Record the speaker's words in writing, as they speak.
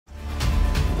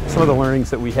Some of the learnings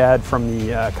that we had from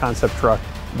the concept truck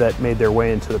that made their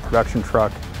way into the production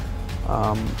truck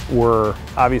were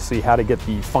obviously how to get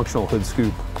the functional hood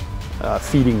scoop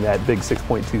feeding that big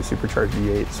 6.2 supercharged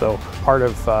V8. So part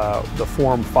of the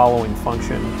form following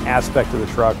function aspect of the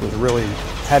truck was really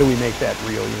how do we make that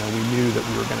real? You know, we knew that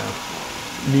we were going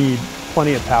to need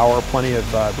plenty of power, plenty of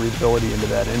breathability into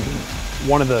that engine.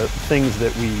 One of the things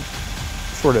that we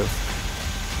sort of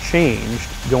changed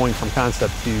going from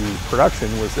concept to production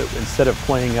was that instead of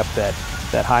playing up that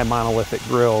high monolithic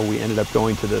grille, we ended up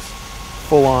going to this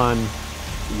full-on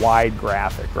wide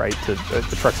graphic, right?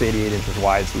 The truck's 88 inches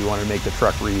wide, so we wanted to make the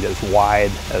truck read as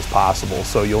wide as possible.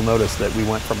 So you'll notice that we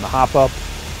went from the hop-up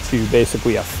to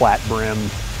basically a flat brim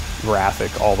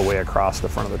graphic all the way across the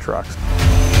front of the trucks.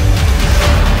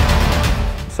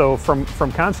 So from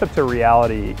concept to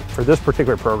reality, for this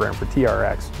particular program, for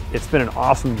TRX, it's been an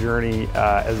awesome journey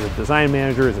as a design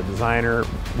manager, as a designer,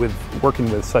 with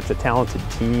working with such a talented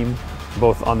team,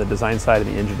 both on the design side and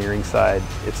the engineering side.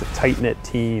 It's a tight-knit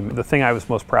team. The thing I was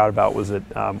most proud about was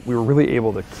that we were really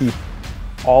able to keep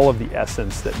all of the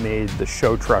essence that made the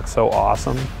show truck so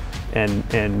awesome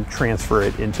and transfer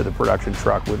it into the production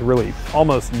truck with really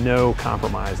almost no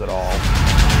compromise at all.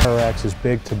 TRX is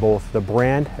big to both the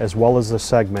brand as well as the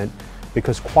segment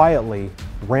because quietly,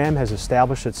 Ram has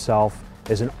established itself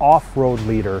as an off-road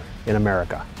leader in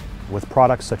America with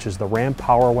products such as the Ram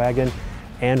Power Wagon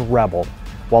and Rebel,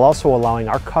 while also allowing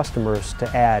our customers to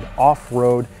add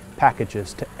off-road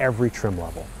packages to every trim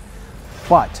level.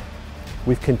 But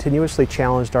we've continuously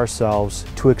challenged ourselves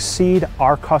to exceed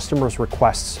our customers'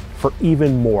 requests for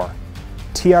even more.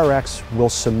 TRX will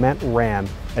cement Ram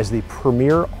as the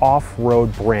premier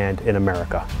off-road brand in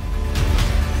America.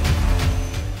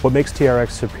 What makes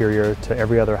TRX superior to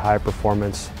every other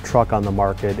high-performance truck on the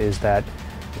market is that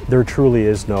there truly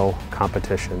is no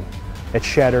competition. It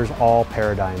shatters all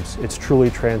paradigms. It's truly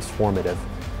transformative.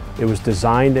 It was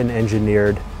designed and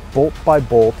engineered bolt by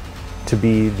bolt to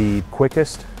be the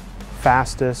quickest,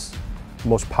 fastest,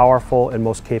 most powerful, and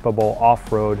most capable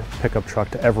off-road pickup truck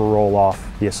to ever roll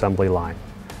off the assembly line.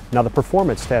 Now the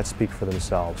performance stats speak for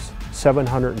themselves.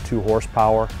 702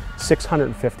 horsepower,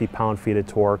 650 pound-feet of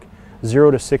torque,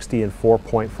 0 to 60 in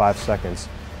 4.5 seconds.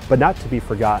 But not to be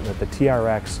forgotten that the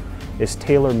TRX is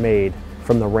tailor-made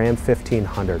from the Ram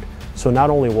 1500. So not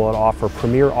only will it offer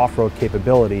premier off-road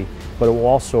capability, but it will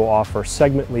also offer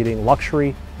segment-leading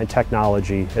luxury and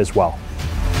technology as well.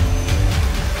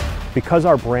 Because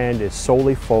our brand is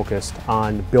solely focused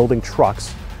on building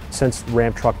trucks, since the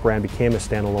Ram truck brand became a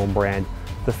standalone brand,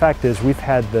 the fact is we've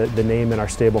had the name in our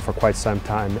stable for quite some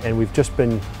time, and we've just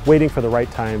been waiting for the right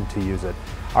time to use it.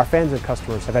 Our fans and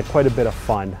customers have had quite a bit of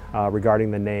fun regarding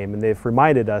the name, and they've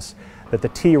reminded us that the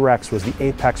T-Rex was the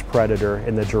apex predator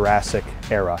in the Jurassic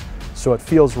era. So it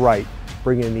feels right.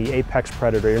 Bringing the apex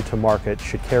predator into market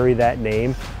should carry that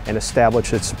name and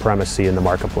establish its supremacy in the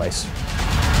marketplace.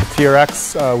 The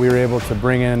TRX, we were able to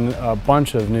bring in a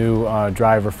bunch of new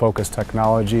driver-focused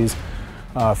technologies.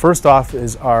 First off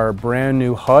is our brand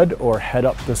new HUD, or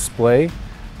head-up display,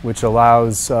 which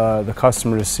allows the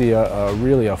customer to see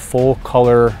really a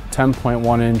full-color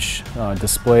 10.1-inch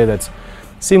display that's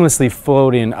seamlessly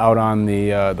floating out on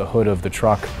the hood of the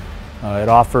truck. It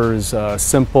offers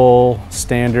simple,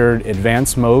 standard,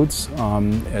 advanced modes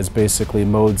as basically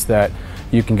modes that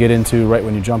you can get into right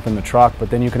when you jump in the truck, but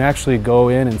then you can actually go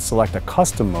in and select a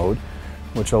custom mode,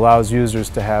 which allows users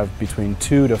to have between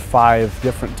 2 to 5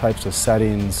 different types of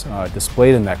settings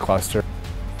displayed in that cluster.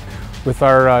 With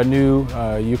our new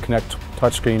Uconnect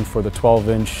touchscreen for the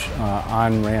 12-inch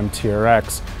on Ram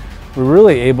TRX, we're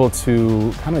really able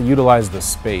to kind of utilize the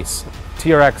space.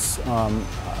 TRX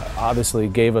obviously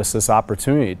gave us this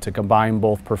opportunity to combine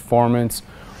both performance,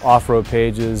 off-road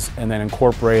pages, and then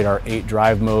incorporate our 8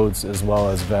 drive modes as well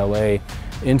as valet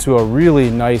into a really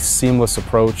nice seamless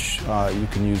approach. You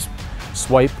can use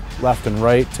swipe left and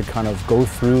right to kind of go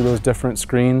through those different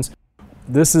screens.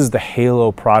 This is the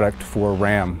halo product for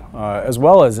Ram, as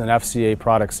well as in FCA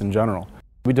products in general.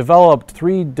 We developed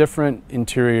 3 different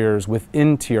interiors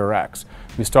within TRX.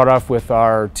 We start off with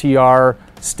our TR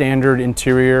standard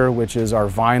interior, which is our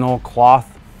vinyl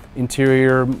cloth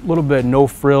interior, a little bit no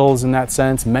frills in that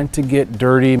sense, meant to get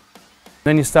dirty.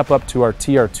 Then you step up to our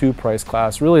TR2 price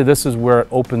class. Really, this is where it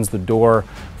opens the door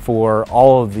for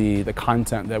all of the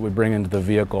content that we bring into the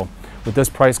vehicle. With this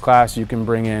price class, you can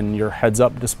bring in your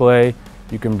heads-up display,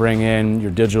 you can bring in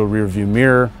your digital rear view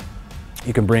mirror,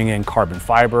 you can bring in carbon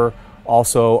fiber,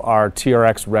 also our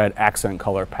TRX red accent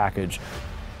color package.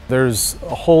 There's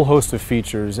a whole host of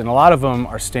features, and a lot of them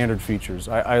are standard features.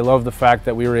 I love the fact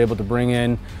that we were able to bring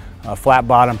in a flat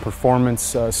bottom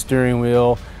performance steering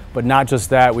wheel But not just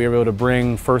that, we were able to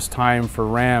bring first time for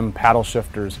Ram paddle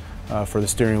shifters for the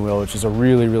steering wheel, which is a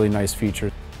really, really nice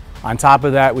feature. On top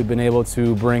of that, we've been able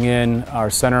to bring in our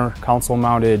center console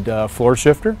mounted floor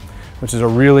shifter, which is a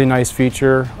really nice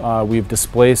feature. We've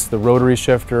displaced the rotary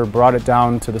shifter, brought it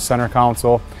down to the center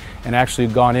console, and actually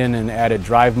gone in and added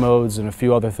drive modes and a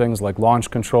few other things like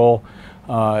launch control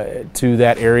to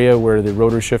that area where the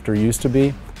rotary shifter used to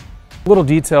be. Little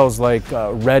details like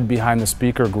red behind the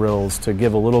speaker grills to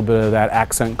give a little bit of that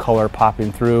accent color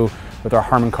popping through with our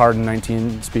Harman Kardon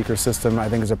 19 speaker system, I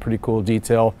think is a pretty cool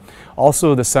detail.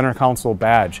 Also the center console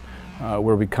badge,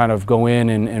 where we kind of go in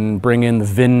and bring in the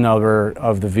VIN number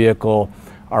of the vehicle,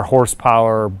 our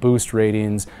horsepower, boost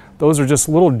ratings. Those are just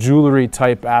little jewelry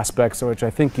type aspects which I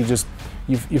think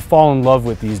you fall in love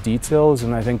with these details,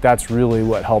 and I think that's really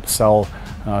what helps sell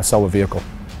a vehicle.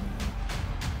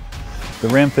 The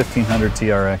Ram 1500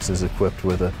 TRX is equipped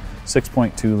with a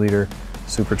 6.2 liter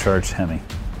supercharged HEMI.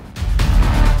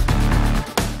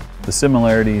 The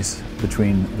similarities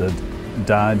between the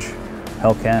Dodge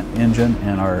Hellcat engine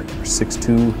and our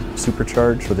 6.2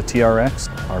 supercharged for the TRX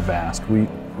are vast. We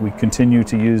continue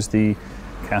to use the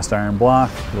cast iron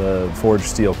block, the forged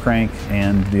steel crank,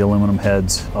 and the aluminum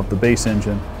heads of the base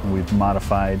engine. We've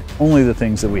modified only the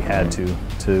things that we had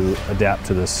to adapt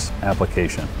to this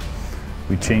application.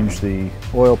 We changed the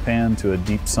oil pan to a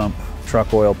deep sump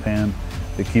truck oil pan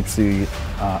that keeps the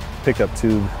pickup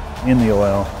tube in the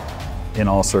oil in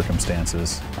all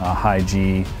circumstances, high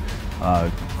G,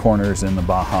 corners in the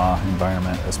Baja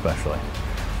environment especially.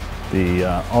 The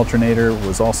alternator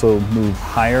was also moved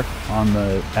higher on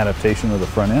the adaptation of the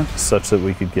front end such that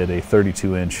we could get a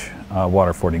 32-inch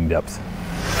water fording depth.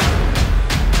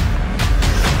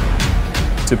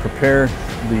 To prepare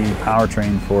the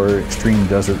powertrain for extreme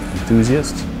desert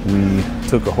enthusiasts, we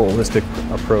took a holistic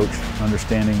approach,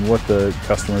 understanding what the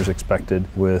customers expected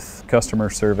with customer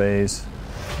surveys,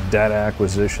 data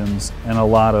acquisitions, and a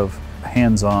lot of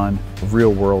hands-on,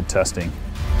 real-world testing.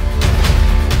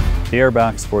 The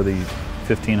airbox for the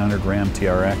 1500 Ram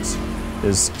TRX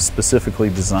is specifically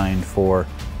designed for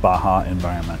Baja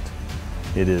environment.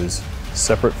 It is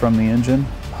separate from the engine,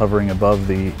 hovering above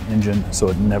the engine so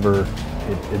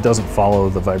it doesn't follow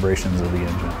the vibrations of the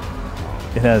engine.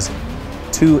 It has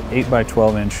two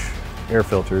 8x12-inch air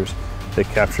filters that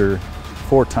capture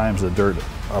 4 times the dirt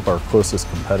of our closest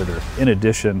competitor. In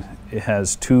addition, it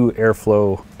has 2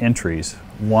 airflow entries,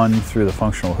 one through the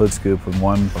functional hood scoop and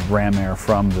one of ram air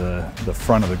from the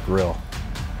front of the grille.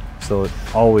 So it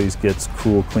always gets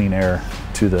cool, clean air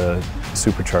to the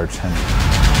supercharged HEMI.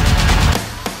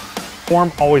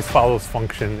 Form always follows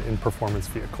function in performance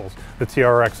vehicles. The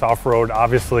TRX Off-Road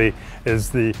obviously is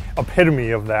the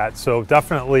epitome of that. So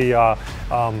definitely, the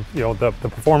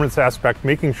performance aspect,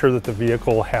 making sure that the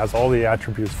vehicle has all the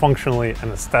attributes functionally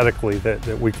and aesthetically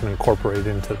that we can incorporate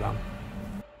into them.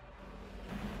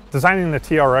 Designing the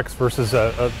TRX versus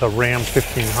the Ram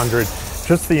 1500,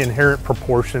 just the inherent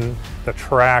proportion, the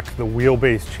track, the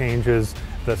wheelbase changes,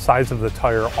 the size of the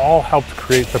tire, all helped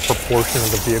create the proportion of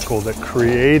the vehicle that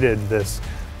created this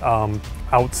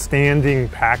outstanding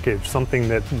package, something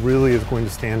that really is going to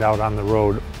stand out on the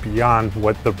road beyond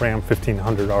what the Ram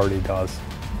 1500 already does.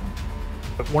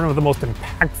 But one of the most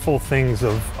impactful things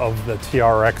of the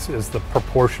TRX is the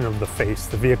proportion of the face.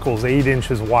 The vehicle is 8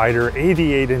 inches wider,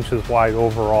 88 inches wide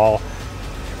overall.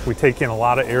 We take in a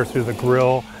lot of air through the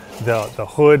grille. The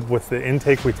hood with the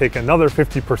intake, we take another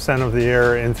 50% of the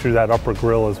air in through that upper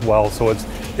grille as well. So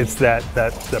it's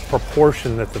that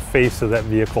proportion that the face of that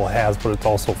vehicle has, but it's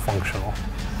also functional.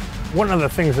 One of the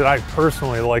things that I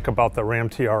personally like about the Ram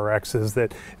TRX is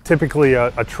that typically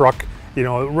a truck,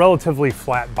 a relatively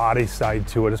flat body side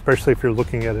to it, especially if you're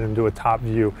looking at it into a top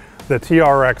view. The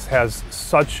TRX has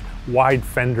such wide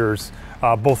fenders,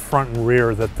 both front and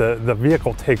rear, that the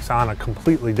vehicle takes on a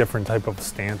completely different type of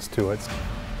stance to it.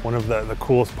 One of the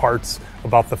coolest parts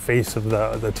about the face of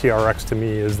the TRX to me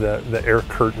is the air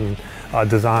curtain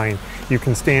design. You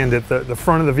can stand at the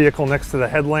front of the vehicle next to the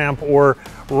headlamp or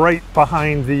right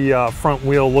behind the front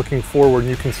wheel looking forward, and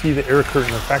you can see the air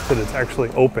curtain, the fact that it's actually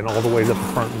open all the way to the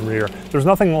front and rear. There's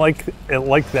nothing like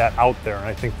that out there, and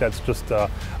I think that's just a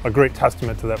great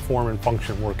testament to that form and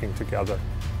function working together.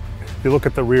 If you look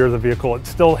at the rear of the vehicle, it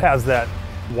still has that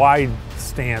wide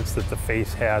stance that the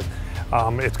face has.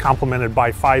 It's complemented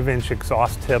by 5-inch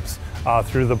exhaust tips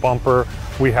through the bumper.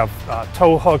 We have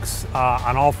tow hooks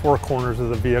on all 4 corners of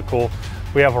the vehicle.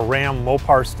 We have a Ram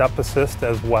Mopar step assist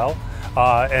as well.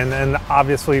 And then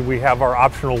obviously we have our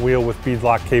optional wheel with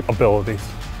beadlock capabilities.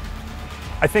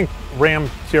 I think Ram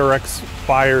TRX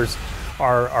buyers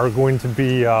are going to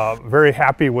be very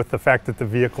happy with the fact that the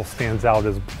vehicle stands out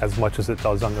as much as it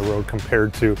does on the road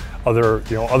compared to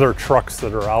other trucks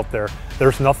that are out there.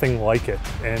 There's nothing like it,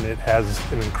 and it has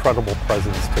an incredible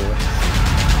presence to it.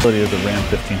 The ability of the Ram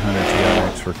 1500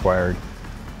 TRX required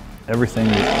everything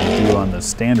that you do on the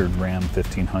standard Ram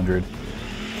 1500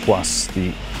 plus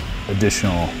the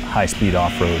additional high-speed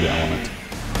off-road element.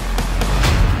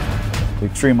 The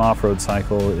Extreme Off-Road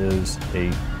cycle is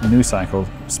a new cycle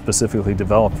specifically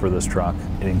developed for this truck.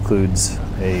 It includes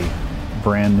a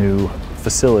brand new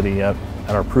facility at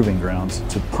our proving grounds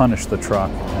to punish the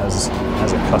truck as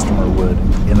a customer would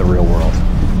in the real world.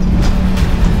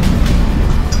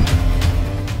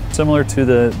 Similar to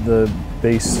the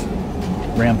base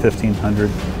Ram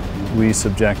 1500, we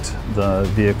subject the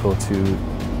vehicle to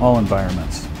all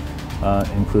environments,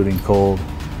 including cold,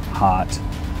 hot,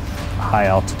 high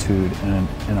altitude, and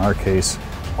in our case,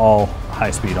 all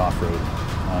high-speed off-road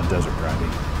desert driving.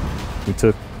 We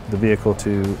took the vehicle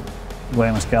to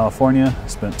Glamis, California,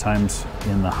 spent times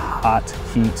in the hot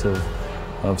heat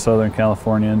of Southern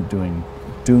California doing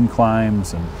dune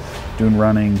climbs and dune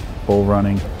running, bull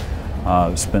running.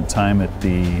 Spent time at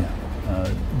the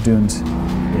dunes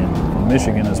in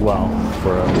Michigan as well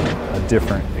for a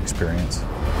different experience.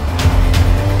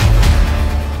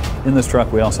 In this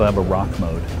truck, we also have a rock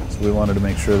mode. So we wanted to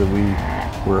make sure that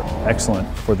we were excellent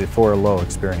for the low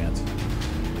experience.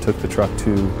 Took the truck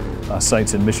to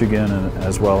sites in Michigan and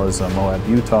as well as Moab,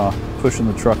 Utah, pushing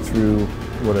the truck through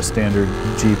what a standard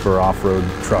Jeep or off-road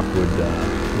truck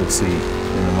would see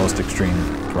in the most extreme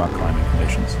rock climbing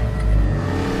conditions.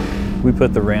 We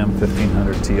put the Ram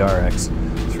 1500 TRX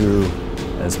through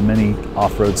as many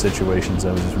off-road situations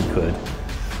as we could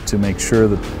to make sure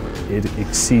that it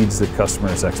exceeds the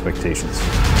customer's expectations.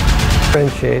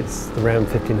 Differentiates the Ram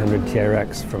 1500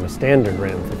 TRX from a standard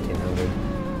Ram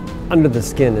 1500. Under the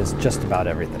skin is just about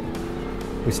everything.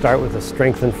 We start with a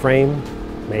strengthened frame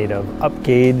made of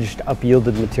up-gauged,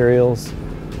 up-yielded materials,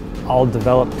 all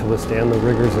developed to withstand the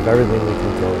rigors of everything we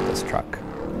can throw at this truck.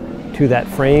 To that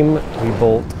frame, we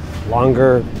bolt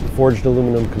longer forged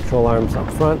aluminum control arms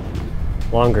up front,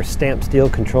 longer stamped steel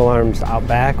control arms out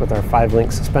back with our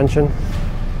 5-link suspension,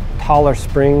 taller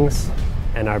springs,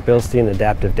 and our Bilstein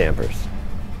adaptive dampers.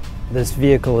 This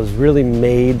vehicle is really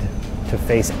made to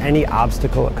face any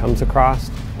obstacle it comes across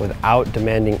without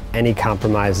demanding any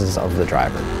compromises of the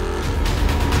driver.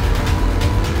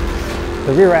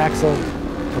 The rear axle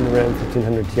on the Ram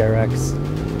 1500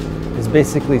 TRX is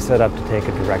basically set up to take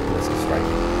a direct missile strike.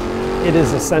 It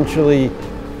is essentially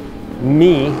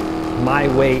my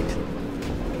weight,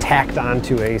 tacked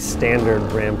onto a standard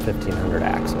Ram 1500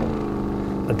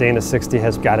 axle. A Dana 60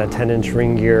 has got a 10-inch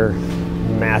ring gear,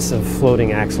 massive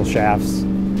floating axle shafts.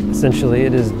 Essentially,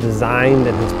 it is designed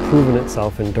and has proven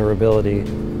itself in durability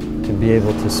to be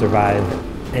able to survive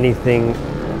anything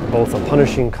both a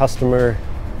punishing customer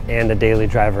and a daily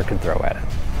driver could throw at it.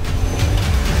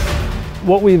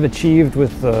 What we've achieved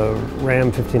with the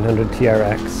Ram 1500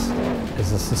 TRX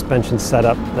is a suspension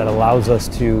setup that allows us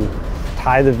to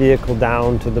tie the vehicle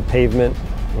down to the pavement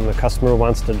when the customer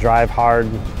wants to drive hard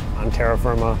on terra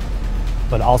firma,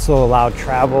 but also allow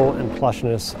travel and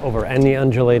plushness over any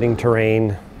undulating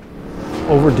terrain,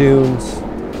 over dunes,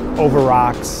 over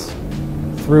rocks,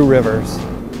 through rivers.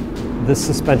 This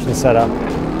suspension setup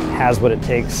has what it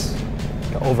takes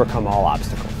to overcome all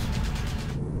obstacles.